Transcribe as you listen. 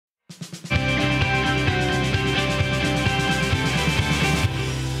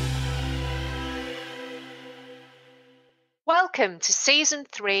Welcome to Season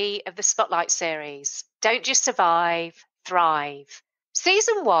 3 of the Spotlight series, Don't Just Survive, Thrive.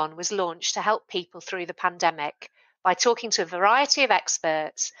 Season 1 was launched to help people through the pandemic by talking to a variety of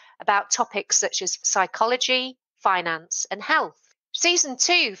experts about topics such as psychology, finance, and health. Season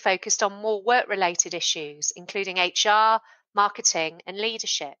 2 focused on more work-related issues, including HR, marketing, and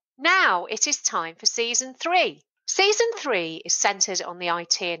leadership. Now it is time for Season 3. Season 3 is centred on the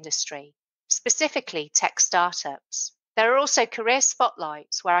IT industry, specifically tech startups. There are also career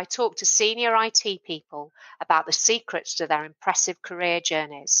spotlights where I talk to senior IT people about the secrets to their impressive career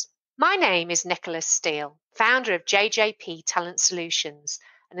journeys. My name is Nicola and Steph, founder of JJP Talent Solutions,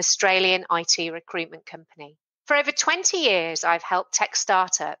 an Australian IT recruitment company. For over 20 years, I've helped tech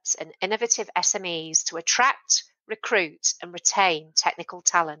startups and innovative SMEs to attract, recruit, and retain technical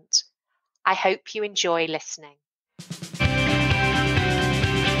talent. I hope you enjoy listening.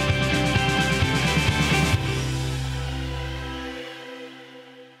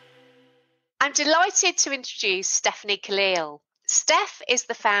 I'm delighted to introduce Steph Khalil. Steph is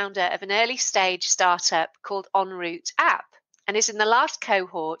the founder of an early stage startup called OnRoute App and is in the last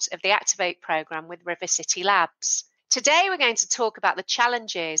cohort of the Activate program with River City Labs. Today, we're going to talk about the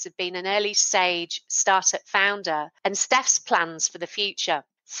challenges of being an early stage startup founder and Steph's plans for the future.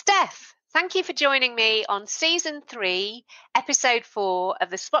 Steph, thank you for joining me on Season 3, Episode 4 of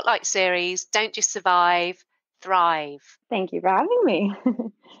the Spotlight series, Don't Just Survive, Thrive. Thank you for having me.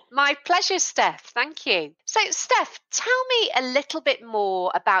 My pleasure, Steph. Thank you. So, Steph, tell me a little bit more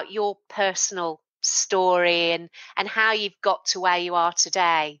about your personal story and how you've got to where you are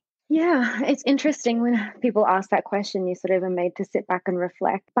today. Yeah, it's interesting when people ask that question, you sort of are made to sit back and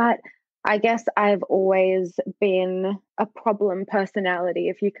reflect. But I guess I've always been a problem personality,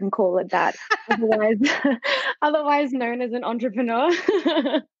 if you can call it that, otherwise known as an entrepreneur.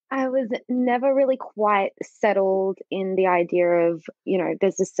 I was never really quite settled in the idea of,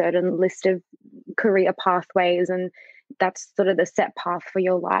 there's a certain list of career pathways and that's sort of the set path for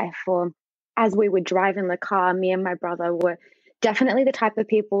your life. Or as we would drive in the car, me and my brother were definitely the type of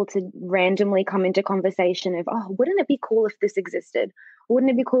people to randomly come into conversation of, oh, wouldn't it be cool if this existed?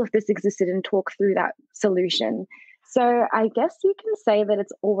 Wouldn't it be cool if this existed, and talk through that solution? So I guess you can say that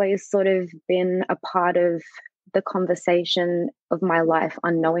it's always sort of been a part of the conversation of my life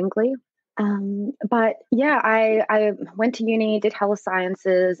unknowingly. But yeah, I went to uni, did health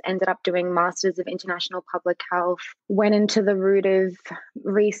sciences, ended up doing Masters of International Public Health, went into the route of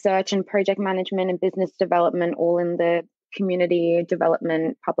research and project management and business development, all in the community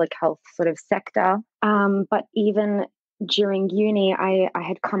development, public health sort of sector. But even during uni, I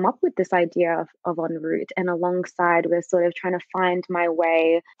had come up with this idea of OnRoute, and alongside we're sort of trying to find my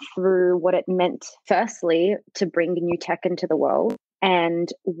way through what it meant, firstly, to bring new tech into the world and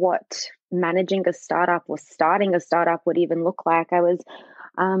what managing a startup or starting a startup would even look like. I was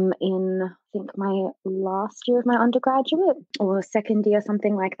in, I think, my last year of my undergraduate or second year,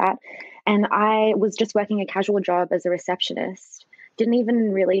 something like that. And I was just working a casual job as a receptionist. Didn't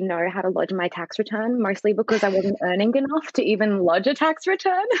even really know how to lodge my tax return, mostly because I wasn't earning enough to even lodge a tax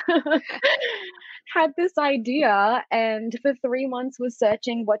return. Had this idea, and for 3 months was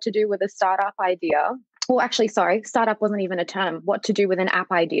searching what to do with a startup idea. Well, actually, sorry, startup wasn't even a term, what to do with an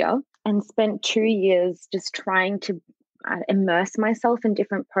app idea, and spent 2 years just trying to immerse myself in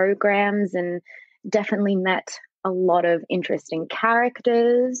different programs, and definitely met a lot of interesting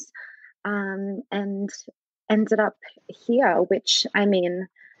characters, and ended up here, which, I mean,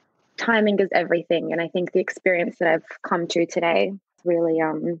 timing is everything. And I think the experience that I've come to today really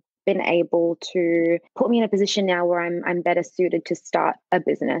been able to put me in a position now where I'm better suited to start a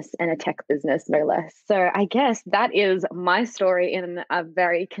business, and a tech business, no less. So I guess that is my story in a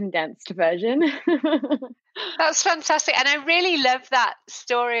very condensed version. That's fantastic. And I really love that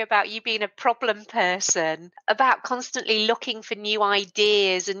story about you being a problem person, about constantly looking for new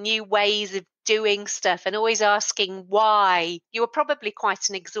ideas and new ways of doing stuff and always asking why. You were probably quite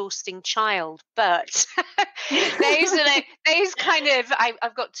an exhausting child, but those kind of,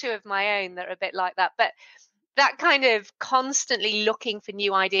 I've got two of my own that are a bit like that, but that kind of constantly looking for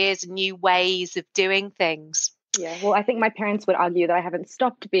new ideas and new ways of doing things. Yeah, well, I think my parents would argue that I haven't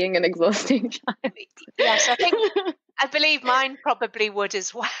stopped being an exhausting child. Yes, I believe mine probably would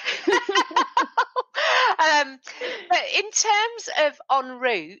as well. But in terms of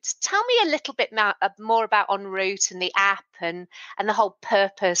OnRoute, tell me a little bit more about OnRoute and the app and the whole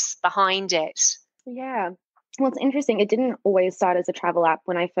purpose behind it. Yeah, well, it's interesting. It didn't always start as a travel app.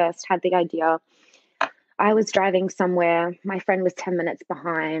 When I first had the idea, I was driving somewhere. My friend was 10 minutes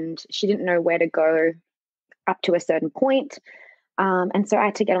behind. She didn't know where to go up to a certain point. And so I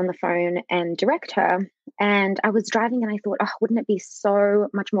had to get on the phone and direct her. And I was driving and I thought, oh, wouldn't it be so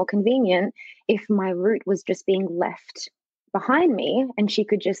much more convenient if my route was just being left behind me and she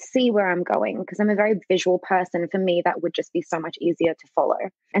could just see where I'm going? Because I'm a very visual person. For me, that would just be so much easier to follow.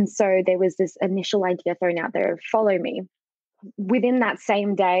 And so there was this initial idea thrown out there of follow me. Within that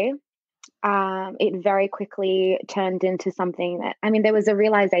same day, it very quickly turned into something that, I mean, there was a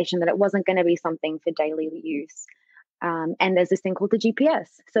realization that it wasn't going to be something for daily use. And there's this thing called the GPS.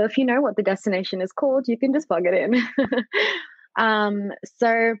 So if you know what the destination is called, you can just plug it in.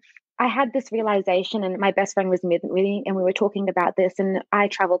 So I had this realization, and my best friend was with me, and we were talking about this. And I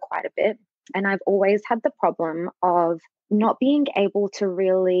travel quite a bit, and I've always had the problem of not being able to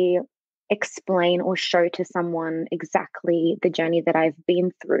really explain or show to someone exactly the journey that I've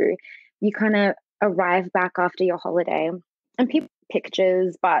been through. You kind of arrive back after your holiday, and people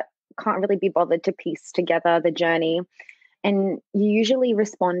pictures, but can't really be bothered to piece together the journey. And you usually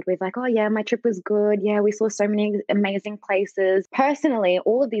respond with, like, oh, yeah, my trip was good. Yeah, we saw so many amazing places. Personally,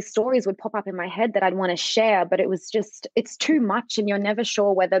 all of these stories would pop up in my head that I'd want to share, but it was just, it's too much. And you're never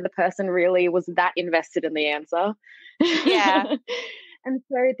sure whether the person really was that invested in the answer. Yeah. And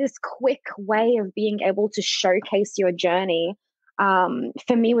so, this quick way of being able to showcase your journey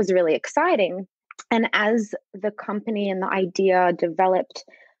for me was really exciting. And as the company and the idea developed,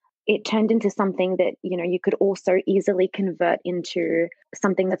 it turned into something that, you know, you could also easily convert into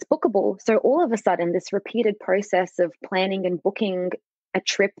something that's bookable. So all of a sudden, this repeated process of planning and booking a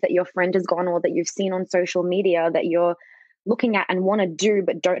trip that your friend has gone or that you've seen on social media that you're looking at and want to do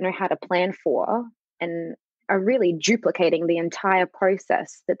but don't know how to plan for, and are really duplicating the entire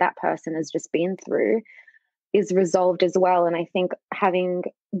process that that person has just been through, is resolved as well. And I think, having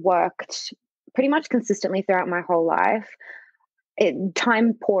worked pretty much consistently throughout my whole life,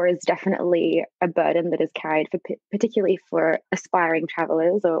 time poor is definitely a burden that is carried for, particularly for aspiring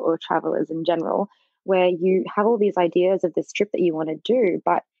travelers, or travelers in general, where you have all these ideas of this trip that you want to do,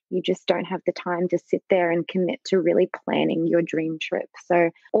 but you just don't have the time to sit there and commit to really planning your dream trip. So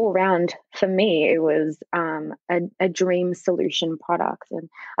all around, for me, it was a dream solution product. And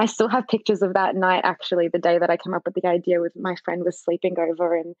I still have pictures of that night, actually, the day that I came up with the idea. With my friend was sleeping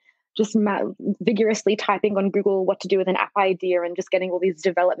over, and just vigorously typing on Google what to do with an app idea, and just getting all these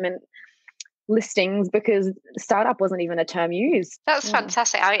development listings, because startup wasn't even a term used. That's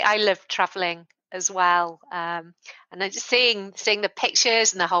fantastic. I love traveling as well, and then just seeing the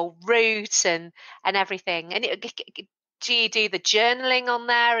pictures and the whole route and everything. And do you do the journaling on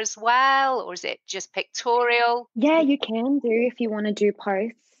there as well, or is it just pictorial? Yeah, you can do if you want to do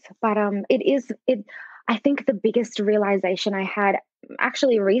posts, but it. I think the biggest realization I had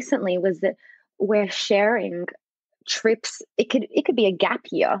actually recently was that we're sharing trips. It could be a gap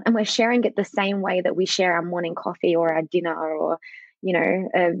year, and we're sharing it the same way that we share our morning coffee or our dinner, or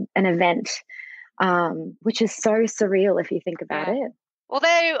an event, which is so surreal if you think about it.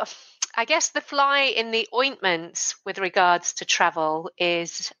 Although I guess the fly in the ointment with regards to travel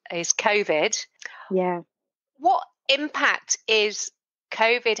is COVID. Yeah. What impact is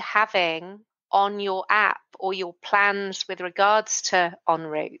COVID having on your app or your plans with regards to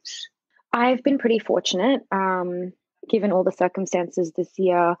OnRoute? I've been pretty fortunate. Given all the circumstances this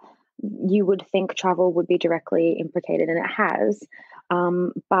year, you would think travel would be directly implicated, and it has.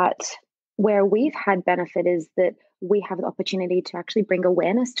 But where we've had benefit is that we have the opportunity to actually bring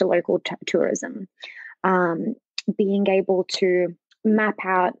awareness to local tourism. Being able to map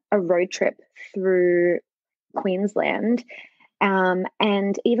out a road trip through Queensland,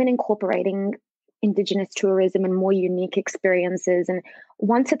 and even incorporating Indigenous tourism and more unique experiences. And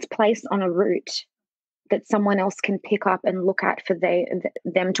once it's placed on a route that someone else can pick up and look at for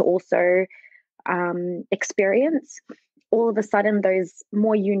them to also experience, all of a sudden those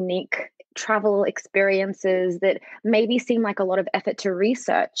more unique travel experiences that maybe seem like a lot of effort to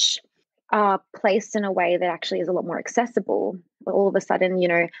research are placed in a way that actually is a lot more accessible. All of a sudden,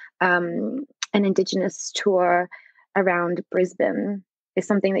 an Indigenous tour around Brisbane is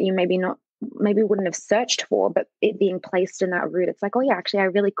something that you maybe wouldn't have searched for, but it being placed in that route, it's like, oh yeah, actually I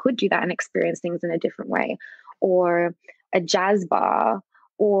really could do that and experience things in a different way. Or a jazz bar,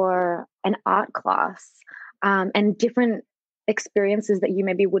 or an art class, and different experiences that you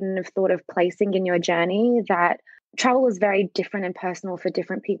maybe wouldn't have thought of placing in your journey. That travel is very different and personal for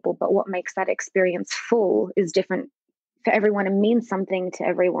different people, but what makes that experience full is different for everyone and means something to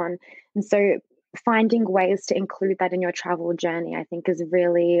everyone. And so finding ways to include that in your travel journey, I think, is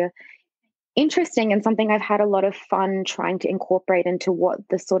really interesting, and something I've had a lot of fun trying to incorporate into what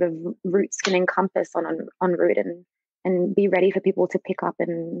the sort of routes can encompass on route, and be ready for people to pick up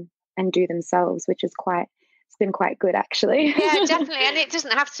and do themselves, which is quite It's been quite good, actually. Yeah, definitely. And it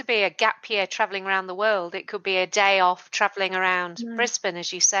doesn't have to be a gap year traveling around the world. It could be a day off traveling around Brisbane,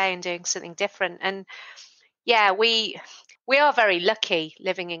 as you say, and doing something different. And yeah, we are very lucky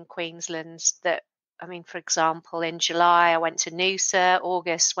living in Queensland that, I mean, for example, in July, I went to Noosa,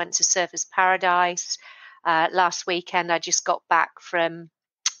 August, went to Surfers Paradise. Last weekend, I just got back from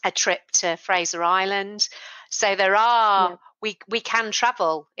a trip to Fraser Island. So there are, we can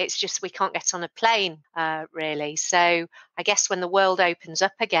travel. It's just we can't get on a plane, really. So I guess when the world opens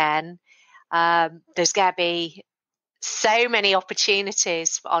up again, there's going to be so many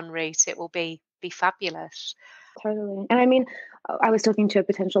opportunities for OnRoute. It will be fabulous. Totally. And I mean, I was talking to a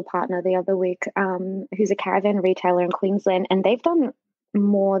potential partner the other week who's a caravan retailer in Queensland, and they've done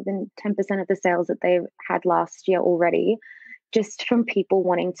more than 10% of the sales that they had last year already, just from people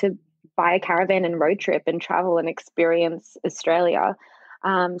wanting to buy a caravan and road trip and travel and experience Australia.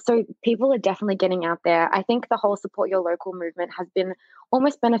 So people are definitely getting out there. I think the whole support your local movement has been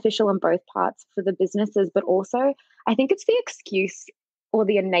almost beneficial in both parts for the businesses, but also I think it's the excuse or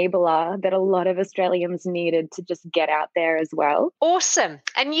the enabler that a lot of Australians needed to just get out there as well. Awesome.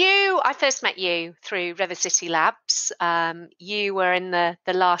 And I first met you through River City Labs. You were in the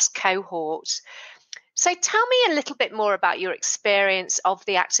last cohort. So tell me a little bit more about your experience of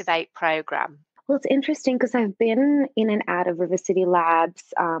the Activate program. Well, it's interesting because I've been in and out of River City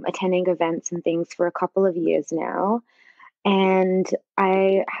Labs, attending events and things for a couple of years now. And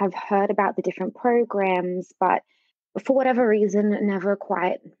I have heard about the different programs, but for whatever reason, never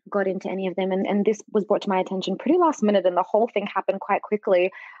quite got into any of them. And this was brought to my attention pretty last minute, and the whole thing happened quite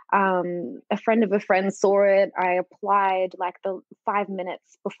quickly. A friend of a friend saw it. I applied like the 5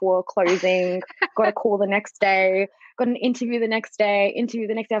 minutes before closing, got a call the next day, got an interview the next day, interview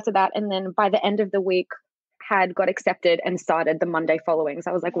the next day after that. And then by the end of the week, got accepted and started the Monday following. So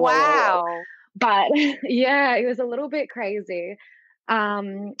I was like, wow. Whoa. But yeah, it was a little bit crazy.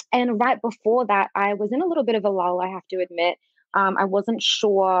 And right before that, I was in a little bit of a lull, I have to admit. I wasn't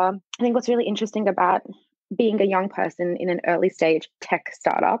sure. I think what's really interesting about being a young person in an early stage tech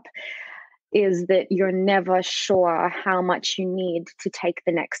startup is that you're never sure how much you need to take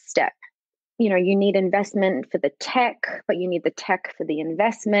the next step. You know, you need investment for the tech, but you need the tech for the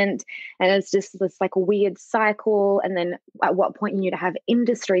investment. And it's just this like weird cycle. And then at what point you need to have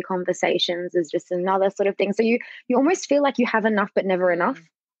industry conversations is just another sort of thing. So you almost feel like you have enough, but never enough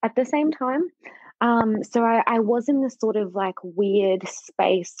at the same time. So I was in this sort of like weird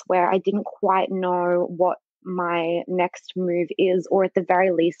space where I didn't quite know what my next move is, or at the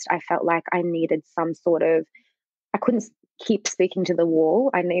very least, I felt like I needed some sort of, I couldn't keep speaking to the wall.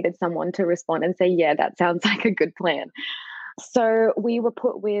 I needed someone to respond and say, yeah, that sounds like a good plan. So we were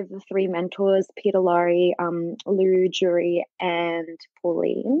put with 3 mentors, Peter Laurie, Lou Jury, and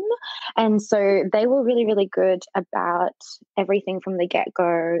Pauline. And so they were really, really good about everything from the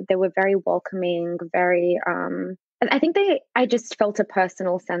get-go. They were very welcoming, very, I think I just felt a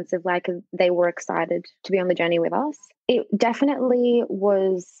personal sense of like they were excited to be on the journey with us. It definitely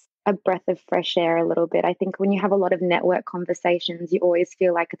was a breath of fresh air a little bit. I think when you have a lot of network conversations, you always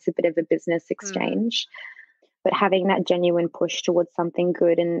feel like it's a bit of a business exchange. But having that genuine push towards something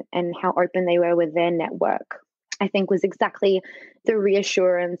good and how open they were with their network, I think was exactly the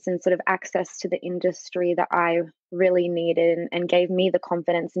reassurance and sort of access to the industry that I really needed and gave me the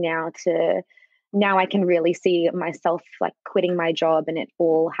confidence now I can really see myself like quitting my job and it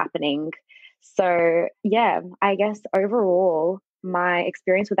all happening. So yeah, I guess overall, my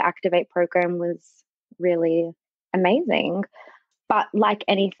experience with the Activate program was really amazing. But like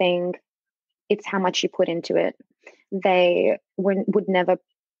anything, it's how much you put into it. They would never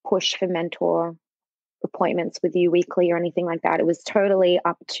push for mentor appointments with you weekly or anything like that. It was totally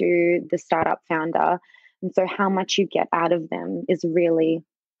up to the startup founder. And so how much you get out of them is really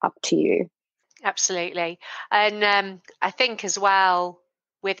up to you. Absolutely. And I think as well,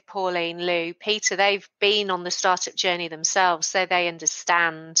 with Pauline, Lou, Peter, they've been on the startup journey themselves, so they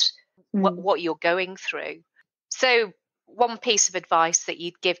understand what you're going through. So one piece of advice that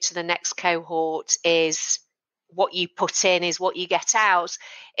you'd give to the next cohort is what you put in is what you get out.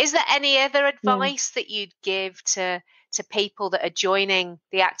 Is there any other advice that you'd give to people that are joining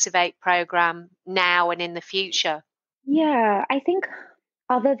the Activate program now and in the future? Yeah, I think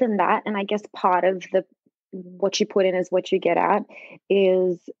other than that, and I guess part of what you put in is what you get out,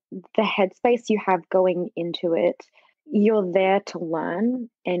 is the headspace you have going into it. You're there to learn,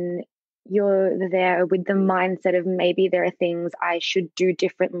 and you're there with the mindset of maybe there are things I should do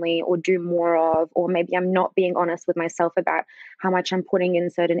differently or do more of, or maybe I'm not being honest with myself about how much I'm putting in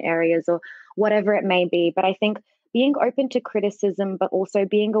certain areas or whatever it may be. But I think being open to criticism, but also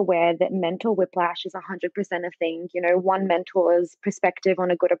being aware that mentor whiplash is 100% a thing. You know, one mentor's perspective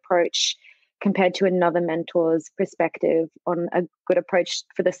on a good approach compared to another mentor's perspective on a good approach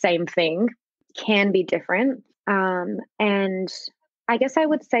for the same thing can be different. And I guess I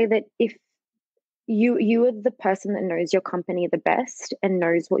would say that if you are the person that knows your company the best and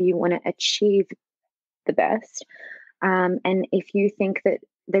knows what you want to achieve the best, and if you think that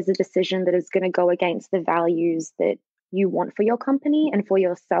there's a decision that is going to go against the values that you want for your company and for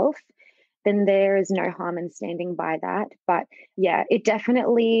yourself, then there is no harm in standing by that. But yeah, it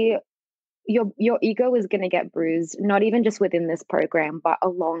definitely, your ego is going to get bruised, not even just within this program, but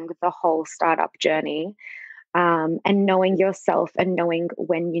along the whole startup journey. And knowing yourself and knowing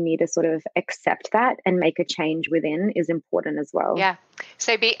when you need to sort of accept that and make a change within is important as well. Yeah.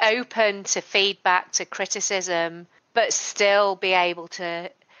 So be open to feedback, to criticism, but still be able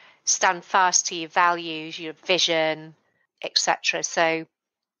to stand fast to your values, your vision, etc. So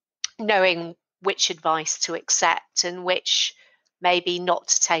knowing which advice to accept and which maybe not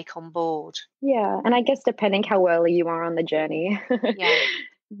to take on board. Yeah. And I guess depending how early you are on the journey, Yeah.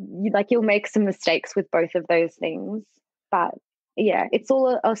 you'll make some mistakes with both of those things. But yeah, it's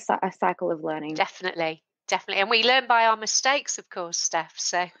all a cycle of learning. Definitely. And we learn by our mistakes, of course, Steph.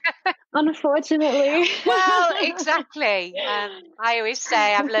 So unfortunately. Well, exactly. I always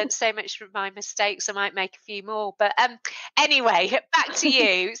say I've learned so much from my mistakes. I might make a few more, but anyway, back to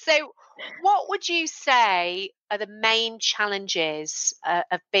you. So, what would you say are the main challenges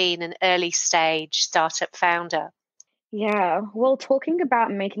of being an early stage startup founder? Yeah, well, talking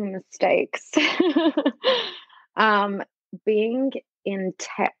about making mistakes, being in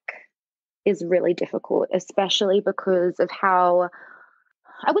tech is really difficult, especially because of how,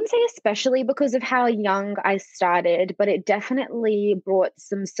 I wouldn't say especially because of how young I started, but it definitely brought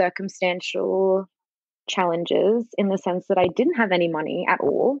some circumstantial challenges in the sense that I didn't have any money at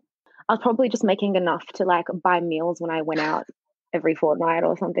all. I was probably just making enough to like buy meals when I went out every fortnight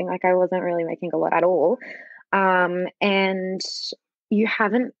or something. Like I wasn't really making a lot at all. And you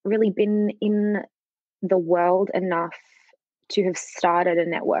haven't really been in the world enough to have started a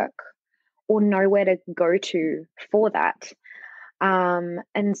network or know where to go to for that.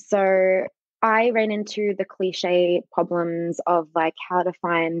 And so I ran into the cliche problems of like how to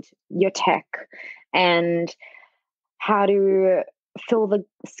find your tech and how to fill the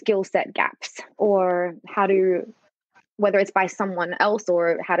skill set gaps, or how to, whether it's by someone else,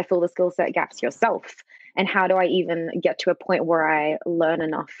 or how to fill the skill set gaps yourself. And how do I even get to a point where I learn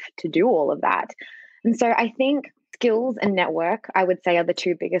enough to do all of that? And so I think skills and network, I would say, are the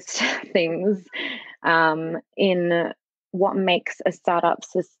two biggest things in what makes a startup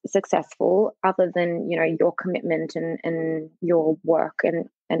successful, other than, you know, your commitment and your work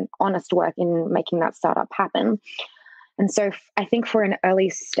and honest work in making that startup happen. And so I think for an early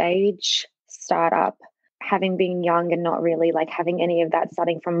stage startup, having been young and not really like having any of that,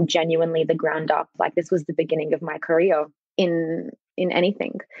 starting from genuinely the ground up, like this was the beginning of my career in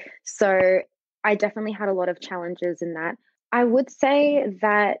anything. So I definitely had a lot of challenges in that. I would say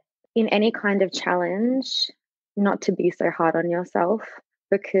that in any kind of challenge, not to be so hard on yourself,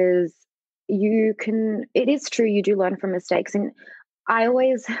 because it is true, you do learn from mistakes. And I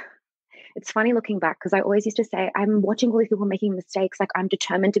always, it's funny looking back because I always used to say, I'm watching all these people making mistakes. Like I'm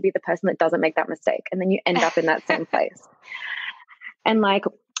determined to be the person that doesn't make that mistake. And then you end up in that same place. And like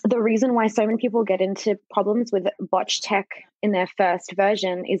the reason why so many people get into problems with botch tech in their first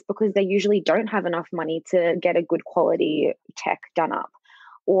version is because they usually don't have enough money to get a good quality tech done up,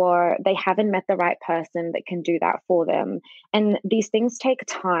 or they haven't met the right person that can do that for them. And these things take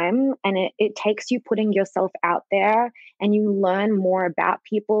time, and it takes you putting yourself out there, and you learn more about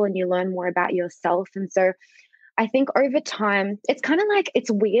people and you learn more about yourself. And so I think over time, it's kind of like,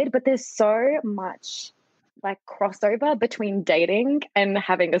 it's weird, but there's so much like crossover between dating and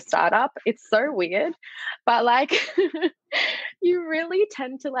having a startup. It's so weird, but like you really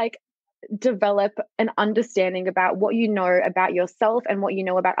tend to like develop an understanding about what you know about yourself and what you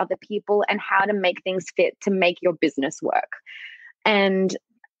know about other people and how to make things fit to make your business work. And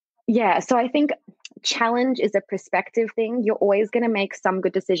yeah, so I think challenge is a perspective thing. You're always going to make some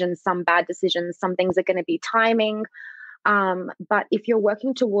good decisions, some bad decisions, some things are going to be timing. But if you're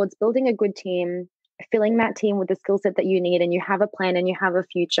working towards building a good team, filling that team with the skill set that you need, and you have a plan and you have a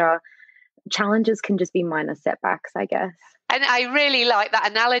future, challenges can just be minor setbacks, I guess. And I really like that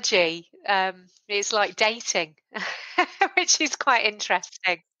analogy. It's like dating, which is quite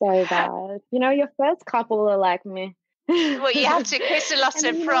interesting. So bad. You know, your first couple are like meh. Well, you have to kiss a lot And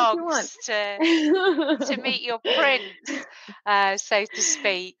of then you know what you want. frogs to meet your prince, so to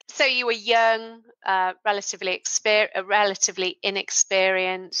speak. So you were young, relatively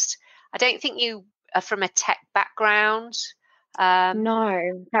inexperienced. I don't think you are from a tech background.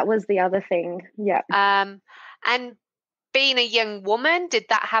 No, that was the other thing. Yeah. And being a young woman, did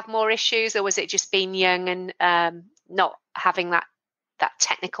that have more issues, or was it just being young and not having that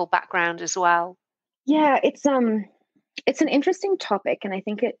technical background as well? Yeah, it's an interesting topic, and I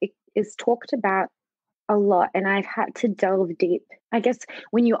think it is talked about a lot, and I've had to delve deep. I guess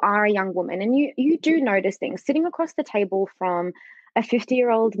when you are a young woman and you do notice things sitting across the table from a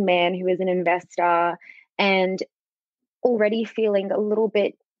 50-year-old man who is an investor and already feeling a little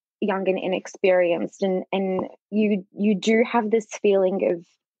bit young and inexperienced, and you do have this feeling of,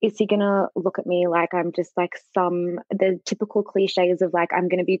 is he gonna look at me like I'm just like the typical cliches of like I'm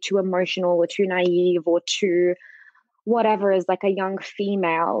gonna be too emotional or too naive or too whatever as like a young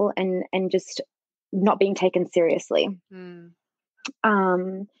female, and just not being taken seriously. Mm.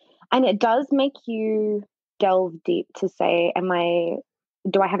 And it does make you delve deep to say,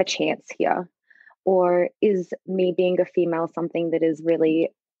 do I have a chance here? Or is me being a female something that is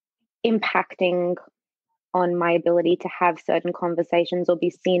really impacting on my ability to have certain conversations or be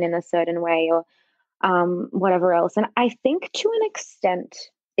seen in a certain way, or whatever else? And I think to an extent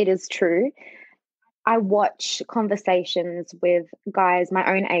it is true. I watch conversations with guys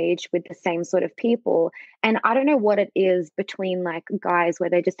my own age with the same sort of people. And I don't know what it is between like guys where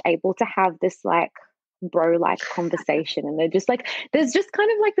they're just able to have this like bro like conversation. And they're just like, there's just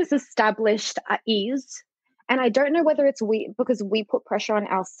kind of like this established ease. And I don't know whether it's because we put pressure on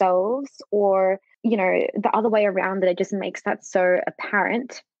ourselves, or, the other way around, that it just makes that so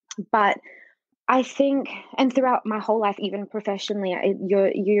apparent. But I think, and throughout my whole life, even professionally,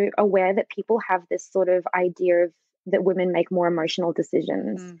 you're aware that people have this sort of idea of that women make more emotional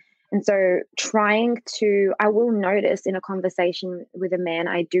decisions. Mm. And so I will notice in a conversation with a man,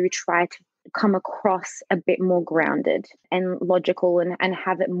 I do try to come across a bit more grounded and logical, and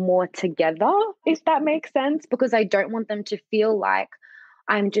have it more together, if that makes sense, because I don't want them to feel like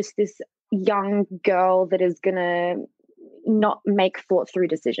I'm just this young girl that is going to not make thought through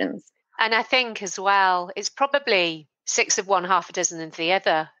decisions. And I think as well, it's probably six of one, half a dozen of the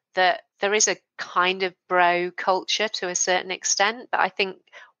other, that there is a kind of bro culture to a certain extent. But I think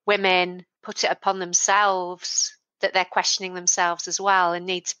women put it upon themselves that they're questioning themselves as well and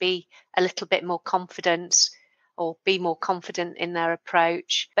need to be a little bit more confident, or be more confident in their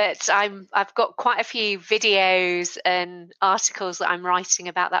approach. But I've got quite a few videos and articles that I'm writing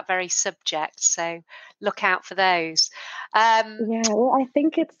about that very subject, so look out for those. Yeah, well, I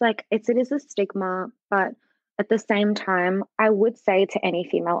think it is a stigma, but at the same time, I would say to any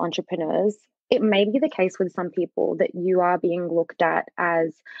female entrepreneurs, it may be the case with some people that you are being looked at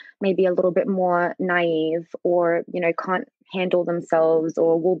as maybe a little bit more naive, or, can't handle themselves,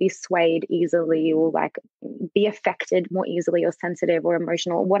 or will be swayed easily, or like be affected more easily, or sensitive or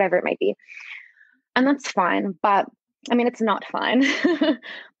emotional, whatever it may be. And that's fine. But I mean, it's not fine,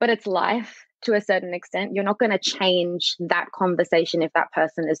 but it's life to a certain extent. You're not going to change that conversation if that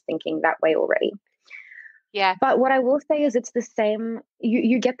person is thinking that way already. Yeah. But what I will say is it's the same.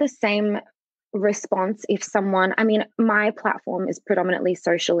 You get the same response if someone, I mean, my platform is predominantly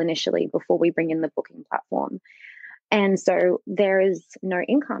social initially before we bring in the booking platform. And so there is no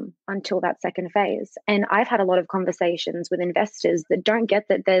income until that second phase. And I've had a lot of conversations with investors that don't get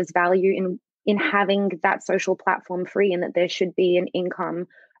that there's value in having that social platform free, and that there should be an income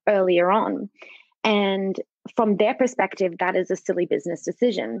earlier on. And from their perspective, that is a silly business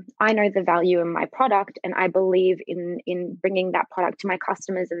decision. I know the value in my product, and I believe in bringing that product to my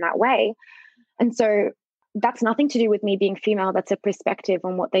customers in that way. And so that's nothing to do with me being female. That's a perspective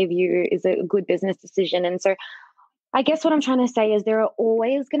on what they view is a good business decision. And so I guess what I'm trying to say is there are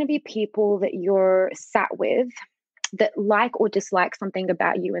always going to be people that you're sat with that like or dislike something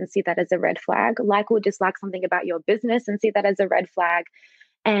about you and see that as a red flag, like or dislike something about your business and see that as a red flag.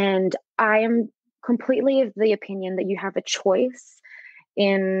 And I am completely of the opinion that you have a choice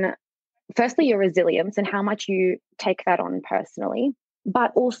in, firstly, your resilience and how much you take that on personally.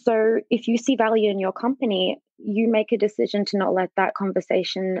 But also, if you see value in your company, you make a decision to not let that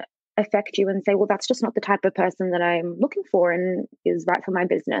conversation affect you and say, well, that's just not the type of person that I'm looking for and is right for my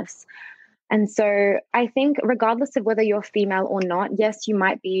business. And so I think regardless of whether you're female or not, yes, you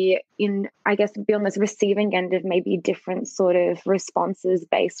might be be on this receiving end of maybe different sort of responses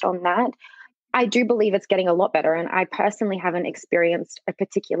based on that. I do believe it's getting a lot better. And I personally haven't experienced a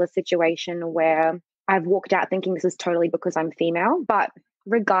particular situation where I've walked out thinking this is totally because I'm female. But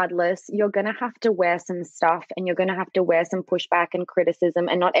regardless, you're going to have to wear some stuff and you're going to have to wear some pushback and criticism.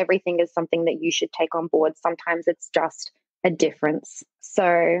 And not everything is something that you should take on board. Sometimes it's just a difference.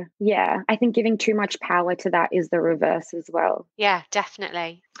 So, yeah, I think giving too much power to that is the reverse as well. Yeah,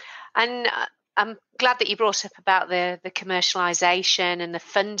 definitely. And I'm glad that you brought up about the commercialization and the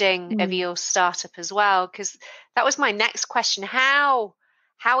funding of your startup as well, because that was my next question. How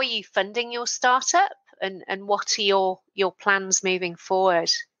are you funding your startup, and what are your plans moving forward?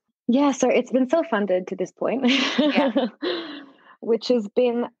 Yeah, so it's been self-funded to this point, Yeah. which has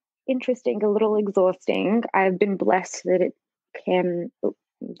been interesting, a little exhausting. I've been blessed that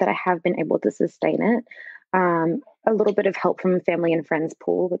I have been able to sustain it. A little bit of help from family and friends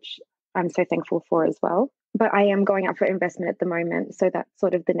pool, which I'm so thankful for as well. But I am going out for investment at the moment, so that's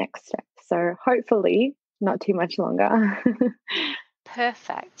sort of the next step. So hopefully not too much longer.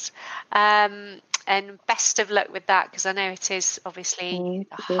 Perfect. And best of luck with that, because I know it is obviously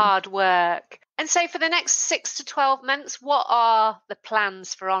hard work. And so for the next 6 to 12 months, what are the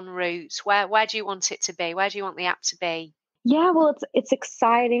plans for OnRoute? Where do you want it to be? Where do you want the app to be? Yeah, well, it's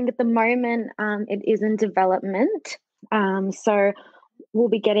exciting at the moment. It is in development. So we'll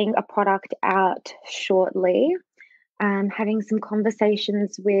be getting a product out shortly, having some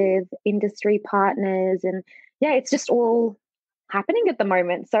conversations with industry partners. And yeah, it's just all happening at the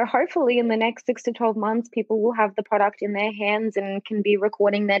moment. So hopefully in the next 6 to 12 months, people will have the product in their hands and can be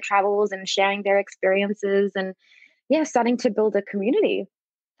recording their travels and sharing their experiences and, yeah, starting to build a community.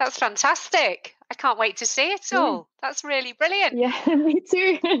 That's fantastic. I can't wait to see it all. That's really brilliant. Yeah, me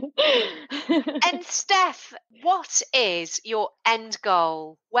too. And Steph, what is your end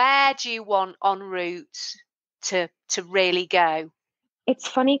goal? Where do you want OnRoute to really go? It's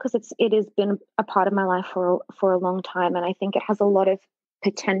funny because it has been a part of my life for a long time, and I think it has a lot of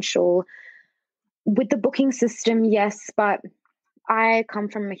potential with the booking system. Yes, but I come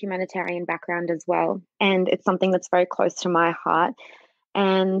from a humanitarian background as well, and it's something that's very close to my heart.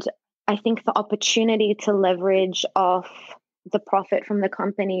 And I think the opportunity to leverage off the profit from the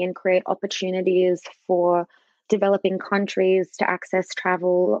company and create opportunities for developing countries to access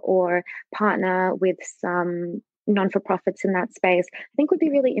travel or partner with some non-for-profits in that space, I think would be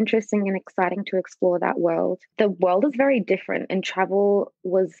really interesting and exciting to explore that world. The world is very different, and travel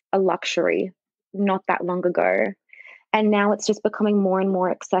was a luxury not that long ago. And now it's just becoming more and more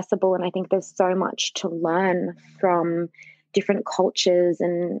accessible. And I think there's so much to learn from different cultures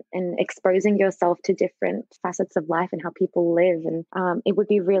and exposing yourself to different facets of life and how people live. And it would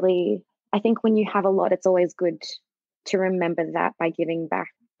be really, I think when you have a lot, it's always good to remember that by giving back.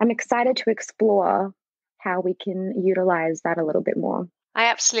 I'm excited to explore how we can utilize that a little bit more. I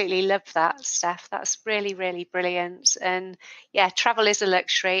absolutely love that, Steph. That's really, really brilliant. And yeah, travel is a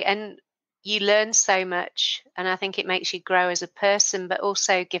luxury, and you learn so much. And I think it makes you grow as a person, but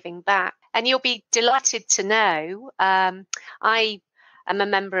also giving back. And you'll be delighted to know I am a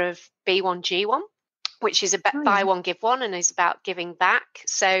member of B1G1, which is about buy one, give one, and is about giving back.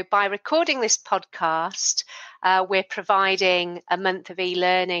 So by recording this podcast, we're providing a month of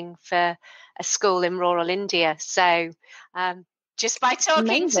e-learning for a school in rural India. So just by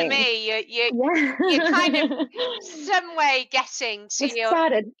talking to me, you're kind of some way getting to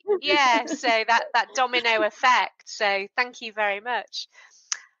started. So that domino effect. So thank you very much.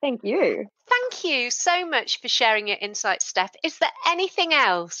 Thank you. Thank you so much for sharing your insights, Steph. Is there anything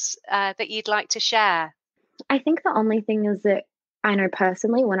else that you'd like to share? I think the only thing is that I know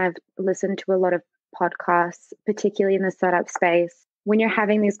personally, when I've listened to a lot of podcasts, particularly in the startup space, when you're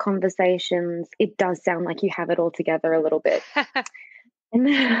having these conversations, it does sound like you have it all together a little bit.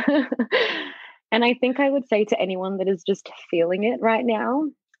 and I think I would say to anyone that is just feeling it right now,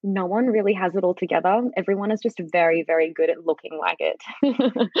 no one really has it all together. Everyone is just very, very good at looking like it.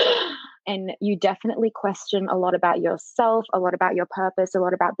 And you definitely question a lot about yourself, a lot about your purpose, a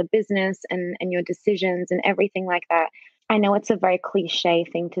lot about the business and your decisions and everything like that. I know it's a very cliche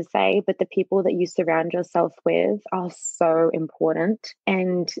thing to say, but the people that you surround yourself with are so important.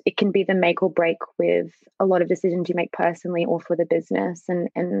 And it can be the make or break with a lot of decisions you make personally or for the business. And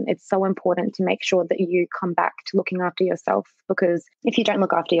it's so important to make sure that you come back to looking after yourself, because if you don't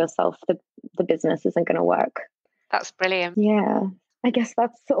look after yourself, the business isn't going to work. That's brilliant. Yeah. I guess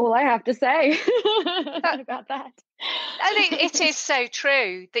that's all I have to say about that. And it is so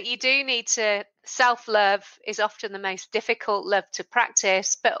true that you do need to, self-love is often the most difficult love to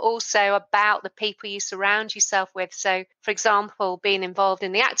practice, but also about the people you surround yourself with. So, for example, being involved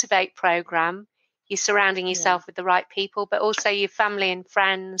in the Activate program, you're surrounding yourself with the right people, but also your family and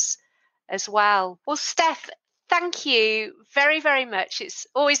friends as well. Well, Steph, thank you very, very much. It's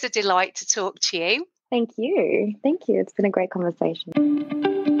always a delight to talk to you. Thank you. Thank you. It's been a great conversation.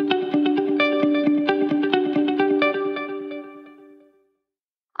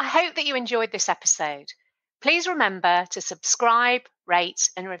 I hope that you enjoyed this episode. Please remember to subscribe, rate,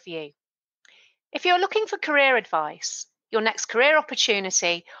 and review. If you're looking for career advice, your next career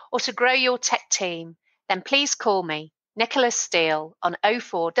opportunity, or to grow your tech team, then please call me, Nicola Steele, on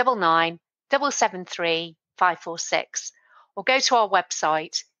 0499 773 546, or go to our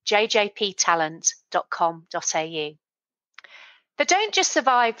website, jjptalent.com.au. The Don't Just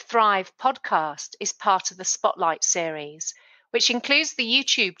Survive, Thrive podcast is part of the Spotlight series, which includes the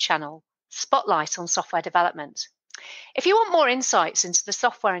YouTube channel Spotlight on Software Development. If you want more insights into the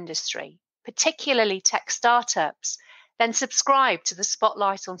software industry, particularly tech startups, then subscribe to the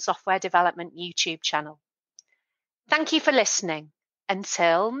Spotlight on Software Development YouTube channel. Thank you for listening.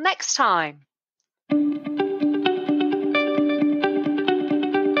 Until next time.